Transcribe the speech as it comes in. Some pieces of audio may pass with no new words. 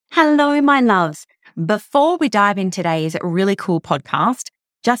Hello, my loves. Before we dive in today's really cool podcast,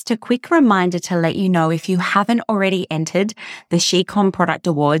 just a quick reminder to let you know if you haven't already entered the SheCom Product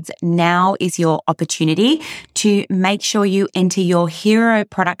Awards, now is your opportunity to make sure you enter your hero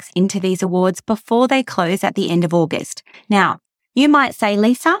products into these awards before they close at the end of August. Now, you might say,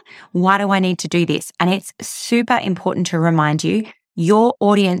 Lisa, why do I need to do this? And it's super important to remind you, your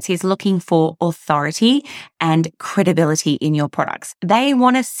audience is looking for authority and credibility in your products. They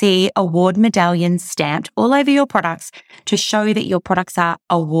want to see award medallions stamped all over your products to show that your products are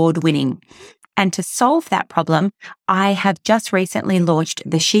award winning. And to solve that problem, I have just recently launched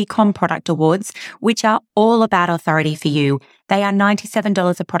the SheCom Product Awards, which are all about authority for you. They are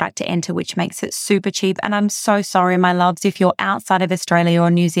 $97 a product to enter, which makes it super cheap. And I'm so sorry, my loves, if you're outside of Australia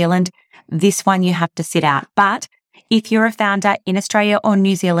or New Zealand, this one you have to sit out. But if you're a founder in Australia or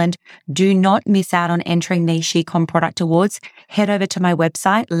New Zealand, do not miss out on entering these SheCom Product Awards. Head over to my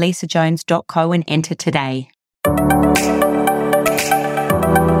website, lisajones.co, and enter today.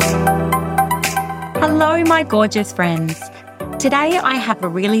 Hello, my gorgeous friends. Today, I have a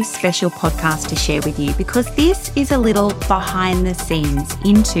really special podcast to share with you because this is a little behind the scenes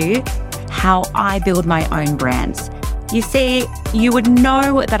into how I build my own brands. You see, you would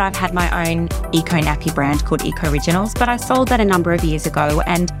know that I've had my own eco nappy brand called Eco Originals, but I sold that a number of years ago.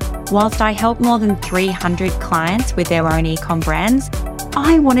 And whilst I helped more than 300 clients with their own e-com brands,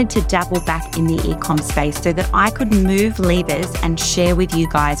 I wanted to dabble back in the e-com space so that I could move levers and share with you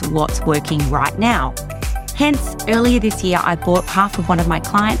guys what's working right now. Hence, earlier this year, I bought half of one of my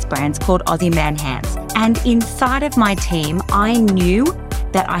clients' brands called Aussie Man Hands. And inside of my team, I knew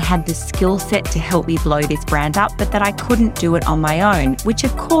that I had the skill set to help me blow this brand up, but that I couldn't do it on my own, which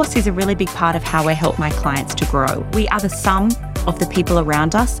of course is a really big part of how I help my clients to grow. We are the sum of the people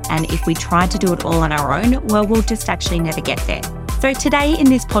around us, and if we try to do it all on our own, well, we'll just actually never get there. So today in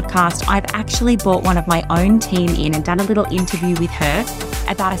this podcast, I've actually brought one of my own team in and done a little interview with her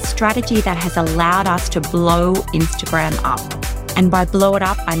about a strategy that has allowed us to blow Instagram up. And by blow it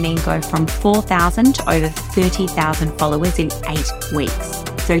up, I mean go from 4,000 to over 30,000 followers in 8 weeks.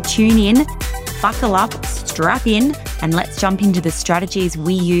 So tune in, buckle up, strap in, and let's jump into the strategies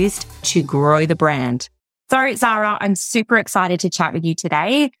we used to grow the brand. So Zara, I'm super excited to chat with you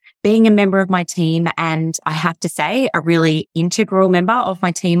today, being a member of my team, and I have to say a really integral member of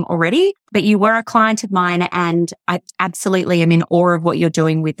my team already. But you were a client of mine, and I absolutely am in awe of what you're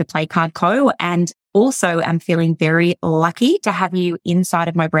doing with the Play Card Co. And also, I'm feeling very lucky to have you inside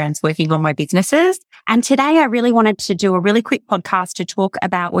of my brands working on my businesses. And today I really wanted to do a really quick podcast to talk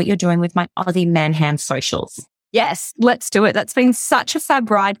about what you're doing with my Aussie Man Hands socials. Yes, let's do it. That's been such a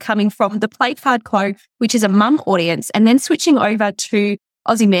fab ride coming from the Play Card Co, which is a mum audience, and then switching over to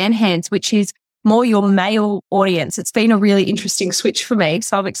Aussie Man Hands, which is more your male audience. It's been a really interesting switch for me.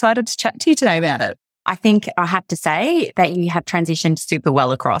 So I'm excited to chat to you today about it. I think I have to say that you have transitioned super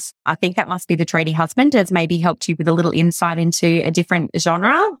well across. I think that must be the tradie husband has maybe helped you with a little insight into a different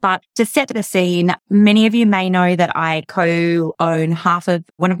genre. But to set the scene, many of you may know that I co-own half of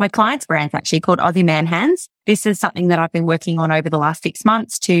one of my clients' brands actually called Aussie Man Hands. This is something that I've been working on over the last 6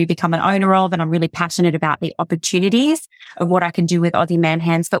 months to become an owner of, and I'm really passionate about the opportunities of what I can do with Aussie Man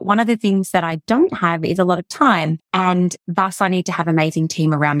Hands. But one of the things that I don't have is a lot of time, and thus I need to have an amazing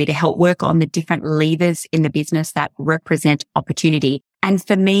team around me to help work on the different levers in the business that represent opportunity. And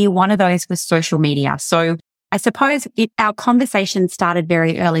for me, one of those was social media. So I suppose our conversation started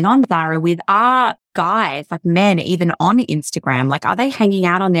very early on, Zara, with our guys, like men, even on Instagram, like are they hanging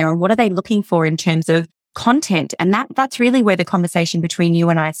out on there, and what are they looking for in terms of content? And that's really where the conversation between you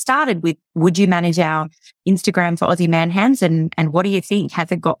and I started with, would you manage our Instagram for Aussie Man Hands? And what do you think?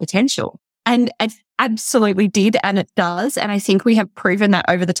 Has it got potential? And it absolutely did, and it does. And I think we have proven that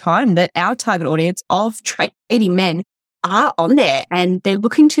over the time that our target audience of tradie men are on there, and they're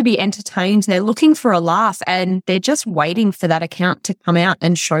looking to be entertained. They're looking for a laugh, and they're just waiting for that account to come out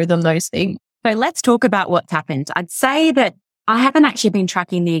and show them those things. So let's talk about what's happened. I'd say that I haven't actually been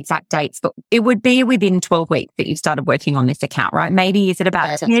tracking the exact dates, but it would be within 12 weeks that you started working on this account, right? Maybe is it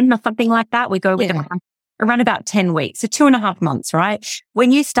about 10 or something like that? We go with around about 10 weeks, so 2.5 months, right?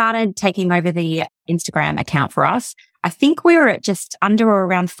 When you started taking over the Instagram account for us, I think we were at just under or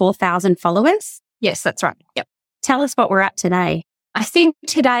around 4,000 followers. Yes, that's right. Yep. Tell us what we're at today. I think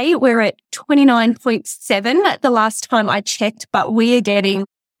today we're at 29.7 at the last time I checked, but we are getting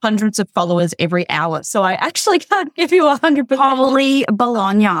hundreds of followers every hour. So I actually can't give you 100%. Holy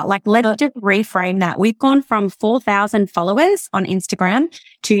Bologna. Like, let's just reframe that. We've gone from 4,000 followers on Instagram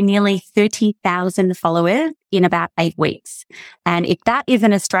to nearly 30,000 followers in about 8 weeks. And if that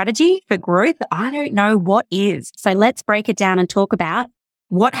isn't a strategy for growth, I don't know what is. So let's break it down and talk about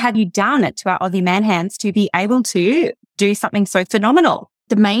what have you done to our Aussie Man Hands to be able to do something so phenomenal?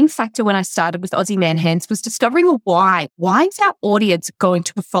 The main factor when I started with Aussie Man Hands was discovering a why. Why is our audience going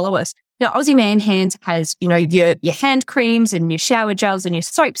to follow us? Now, Aussie Man Hands has, your hand creams and your shower gels and your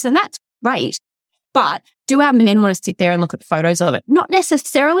soaps, and that's great. But do our men want to sit there and look at photos of it? Not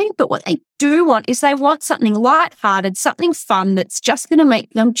necessarily, but what they do want is they want something lighthearted, something fun that's just going to make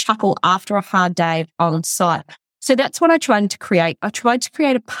them chuckle after a hard day on site. So that's what I tried to create. I tried to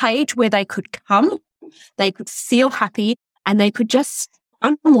create a page where they could come, they could feel happy, and they could just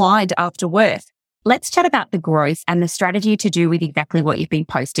unwind after work. Let's chat about the growth and the strategy to do with exactly what you've been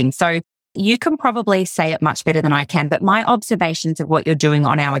posting. So you can probably say it much better than I can, but my observations of what you're doing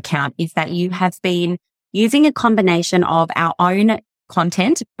on our account is that you have been using a combination of our own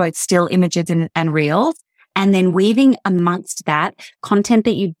content, both still images and reels, and then weaving amongst that content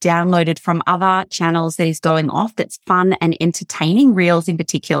that you downloaded from other channels that is going off that's fun and entertaining, reels in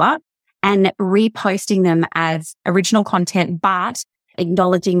particular, and reposting them as original content, but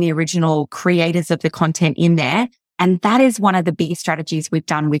acknowledging the original creators of the content in there. And that is one of the biggest strategies we've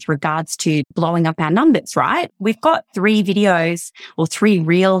done with regards to blowing up our numbers, right? We've got 3 videos or 3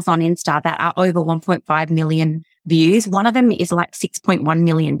 reels on Insta that are over 1.5 million views. One of them is like 6.1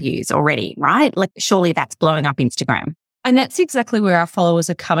 million views already, right? Like surely that's blowing up Instagram. And that's exactly where our followers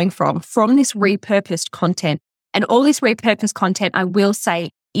are coming from this repurposed content. And all this repurposed content, I will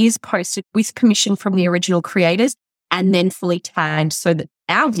say, is posted with permission from the original creators and then fully tagged so that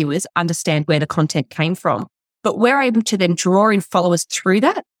our viewers understand where the content came from. But we're able to then draw in followers through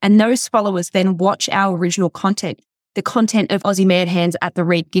that. And those followers then watch our original content, the content of Aussie Man Hands at the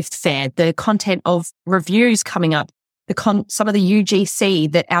Red Gift Fair, the content of reviews coming up, some of the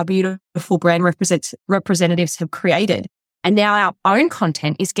UGC that our beautiful brand representatives have created. And now our own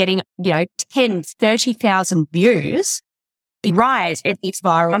content is getting, 10, 30,000 views. Right. It's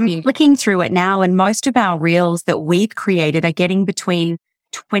viral. I'm looking through it now, and most of our reels that we've created are getting between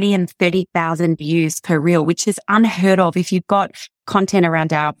 20 and 30,000 views per reel, which is unheard of. If you've got content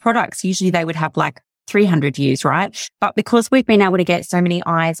around our products, usually they would have like 300 views, right? But because we've been able to get so many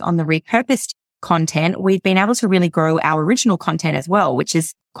eyes on the repurposed content, we've been able to really grow our original content as well, which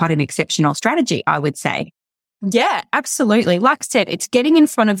is quite an exceptional strategy, I would say. Yeah, absolutely. Like I said, it's getting in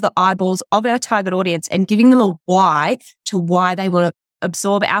front of the eyeballs of our target audience and giving them a why to why they want to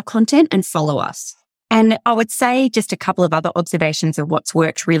absorb our content and follow us. And I would say just a couple of other observations of what's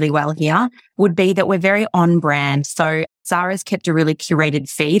worked really well here would be that we're very on brand. So Zara's kept a really curated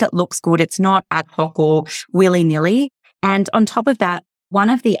feed. It looks good. It's not ad hoc or willy-nilly. And on top of that, one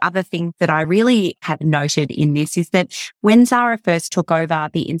of the other things that I really have noted in this is that when Zara first took over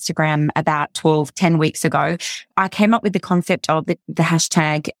the Instagram about 10 weeks ago, I came up with the concept of the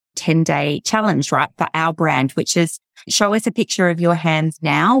hashtag 10-day challenge, right, for our brand, which is show us a picture of your hands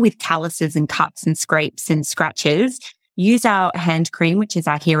now with calluses and cuts and scrapes and scratches. Use our hand cream, which is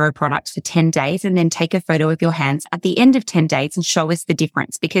our hero product, for 10 days, and then take a photo of your hands at the end of 10 days and show us the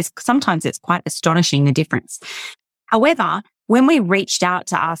difference, because sometimes it's quite astonishing, the difference. However, when we reached out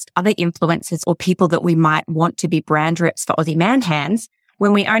to ask other influencers or people that we might want to be brand reps for Aussie Man Hands,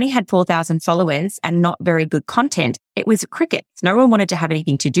 when we only had 4,000 followers and not very good content, it was crickets. No one wanted to have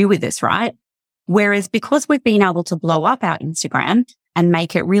anything to do with this, right? Whereas because we've been able to blow up our Instagram and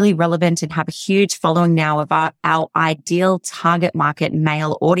make it really relevant and have a huge following now of our ideal target market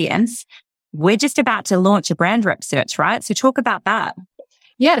male audience, we're just about to launch a brand rep search, right? So talk about that.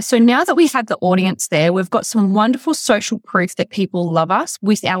 Yeah. So now that we have the audience there, we've got some wonderful social proof that people love us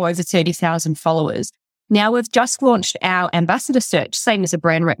with our over 30,000 followers. Now we've just launched our ambassador search, same as a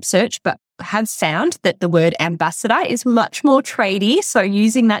brand rep search, but have found that the word ambassador is much more tradey. So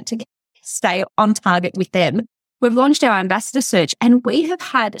using that to stay on target with them, we've launched our ambassador search and we have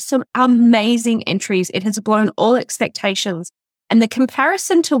had some amazing entries. It has blown all expectations. And the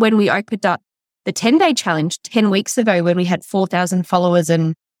comparison to when we opened up the 10-day challenge 10 weeks ago when we had 4,000 followers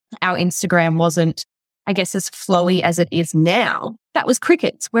and our Instagram wasn't, I guess, as flowy as it is now, that was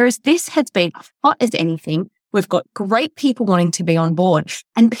crickets. Whereas this has been hot as anything. We've got great people wanting to be on board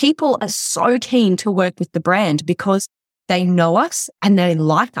and people are so keen to work with the brand because they know us and they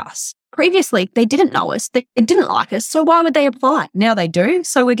like us. Previously, they didn't know us. They didn't like us. So why would they apply? Now they do.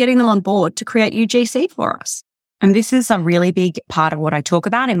 So we're getting them on board to create UGC for us. And this is a really big part of what I talk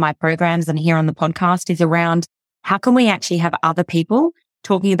about in my programs and here on the podcast is around how can we actually have other people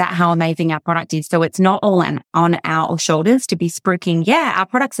talking about how amazing our product is. So it's not all on our shoulders to be spruiking, yeah, our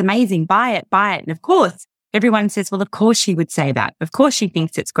product's amazing, buy it. And of course, everyone says, well, of course she would say that. Of course she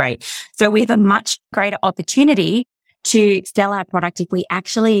thinks it's great. So we have a much greater opportunity to sell our product if we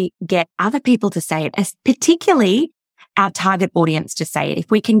actually get other people to say it, particularly our target audience to say it.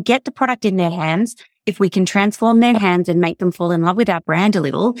 If we can get the product in their hands, if we can transform their hands and make them fall in love with our brand a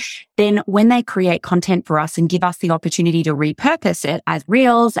little, then when they create content for us and give us the opportunity to repurpose it as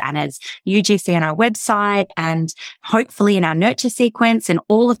Reels and as UGC on our website and hopefully in our nurture sequence and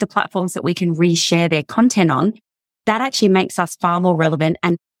all of the platforms that we can reshare their content on, that actually makes us far more relevant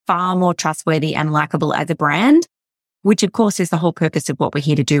and far more trustworthy and likable as a brand, which of course is the whole purpose of what we're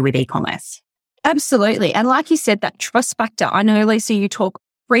here to do with e-commerce. Absolutely. And like you said, that trust factor. I know, Lisa, you talk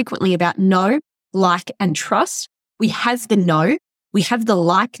frequently about know, like, and trust. We have the know, we have the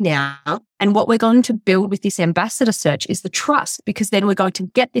like now. And what we're going to build with this ambassador search is the trust, because then we're going to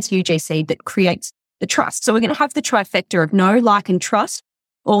get this UGC that creates the trust. So we're going to have the trifecta of know, like, and trust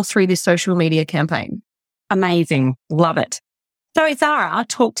all through this social media campaign. Amazing. Love it. So Zara,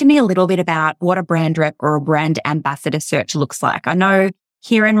 talk to me a little bit about what a brand rep or a brand ambassador search looks like. I know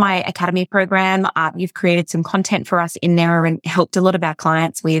here in my Academy program, you've created some content for us in there and helped a lot of our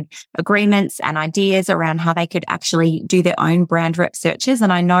clients with agreements and ideas around how they could actually do their own brand rep searches.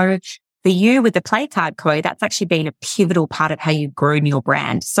 And I know for you with the Play Card Co, that's actually been a pivotal part of how you've grown your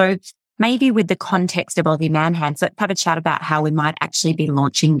brand. So maybe with the context of Aussie Man Hands, let's have a chat about how we might actually be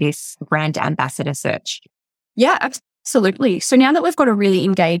launching this brand ambassador search. Yeah, absolutely. So now that we've got a really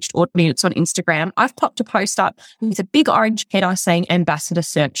engaged audience on Instagram, I've popped a post up with a big orange header saying ambassador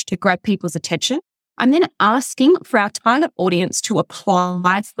search to grab people's attention. I'm then asking for our target audience to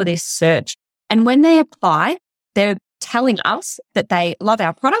apply for this search. And when they apply, they're telling us that they love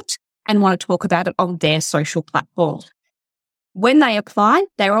our product and want to talk about it on their social platform. When they apply,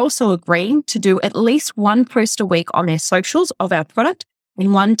 they're also agreeing to do at least one post a week on their socials of our product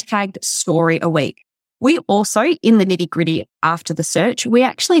and one tagged story a week. We also, in the nitty-gritty after the search, we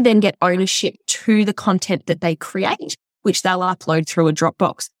actually then get ownership to the content that they create, which they'll upload through a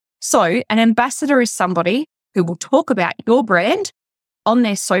Dropbox. So an ambassador is somebody who will talk about your brand on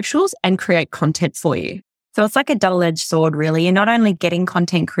their socials and create content for you. So it's like a double-edged sword, really. You're not only getting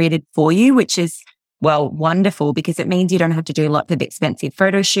content created for you, which is, well, wonderful, because it means you don't have to do lots of expensive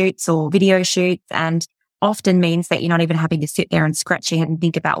photo shoots or video shoots, and often means that you're not even having to sit there and scratch your head and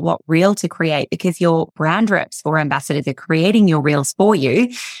think about what reel to create, because your brand reps or ambassadors are creating your reels for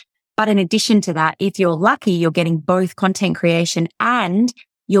you. But in addition to that, if you're lucky, you're getting both content creation and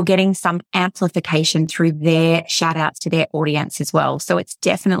you're getting some amplification through their shout outs to their audience as well. So it's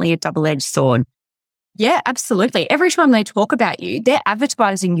definitely a double-edged sword. Yeah, absolutely. Every time they talk about you, they're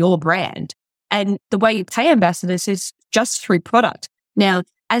advertising your brand. And the way you pay ambassadors is just through product. Now,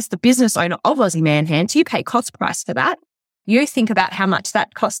 as the business owner of Aussie Man Hands, you pay cost price for that. You think about how much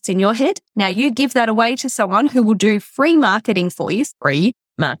that costs in your head. Now you give that away to someone who will do free marketing for you,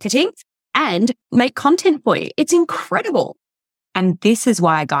 and make content for you. It's incredible. And this is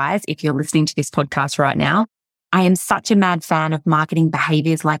why, guys, if you're listening to this podcast right now, I am such a mad fan of marketing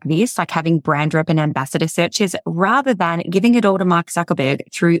behaviors like this, like having brand rep and ambassador searches, rather than giving it all to Mark Zuckerberg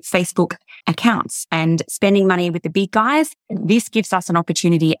through Facebook accounts and spending money with the big guys. This gives us an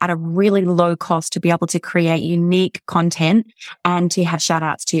opportunity at a really low cost to be able to create unique content and to have shout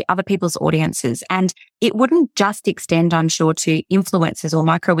outs to other people's audiences. And it wouldn't just extend, I'm sure, to influencers or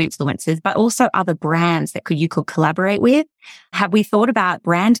micro influencers, but also other brands that you could collaborate with. Have we thought about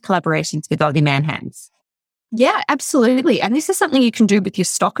brand collaborations with Aussie Man Hands? Yeah, absolutely. And this is something you can do with your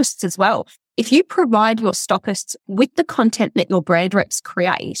stockists as well. If you provide your stockists with the content that your brand reps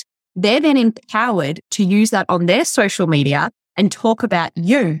create, they're then empowered to use that on their social media and talk about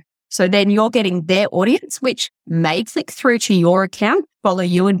you. So then you're getting their audience, which may click through to your account, follow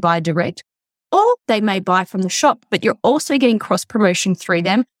you and buy direct, or they may buy from the shop, but you're also getting cross promotion through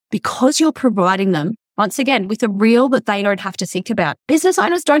them because you're providing them, once again, with a reel that they don't have to think about. Business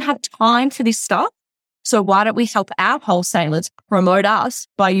owners don't have time for this stuff. So why don't we help our wholesalers promote us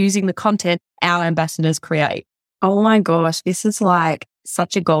by using the content our ambassadors create? Oh my gosh, this is like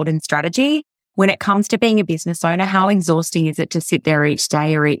such a golden strategy. When it comes to being a business owner, how exhausting is it to sit there each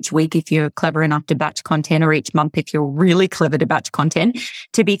day or each week if you're clever enough to batch content, or each month if you're really clever to batch content,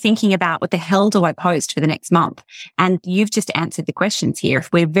 to be thinking about what the hell do I post for the next month? And you've just answered the questions here. If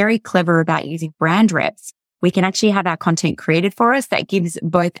we're very clever about using brand reps, we can actually have our content created for us that gives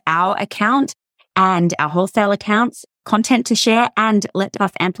both our account and our wholesale accounts content to share and let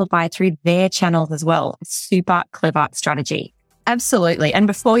us amplify through their channels as well. Super clever strategy. Absolutely. And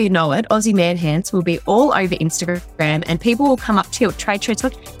before you know it, Aussie Man Hands will be all over Instagram and people will come up to you at trade shows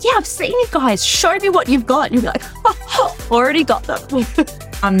like, yeah, I've seen you guys. Show me what you've got. And you'll be like, already got them.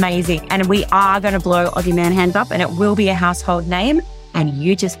 Amazing. And we are going to blow Aussie Man Hands up and it will be a household name. And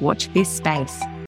you just watch this space.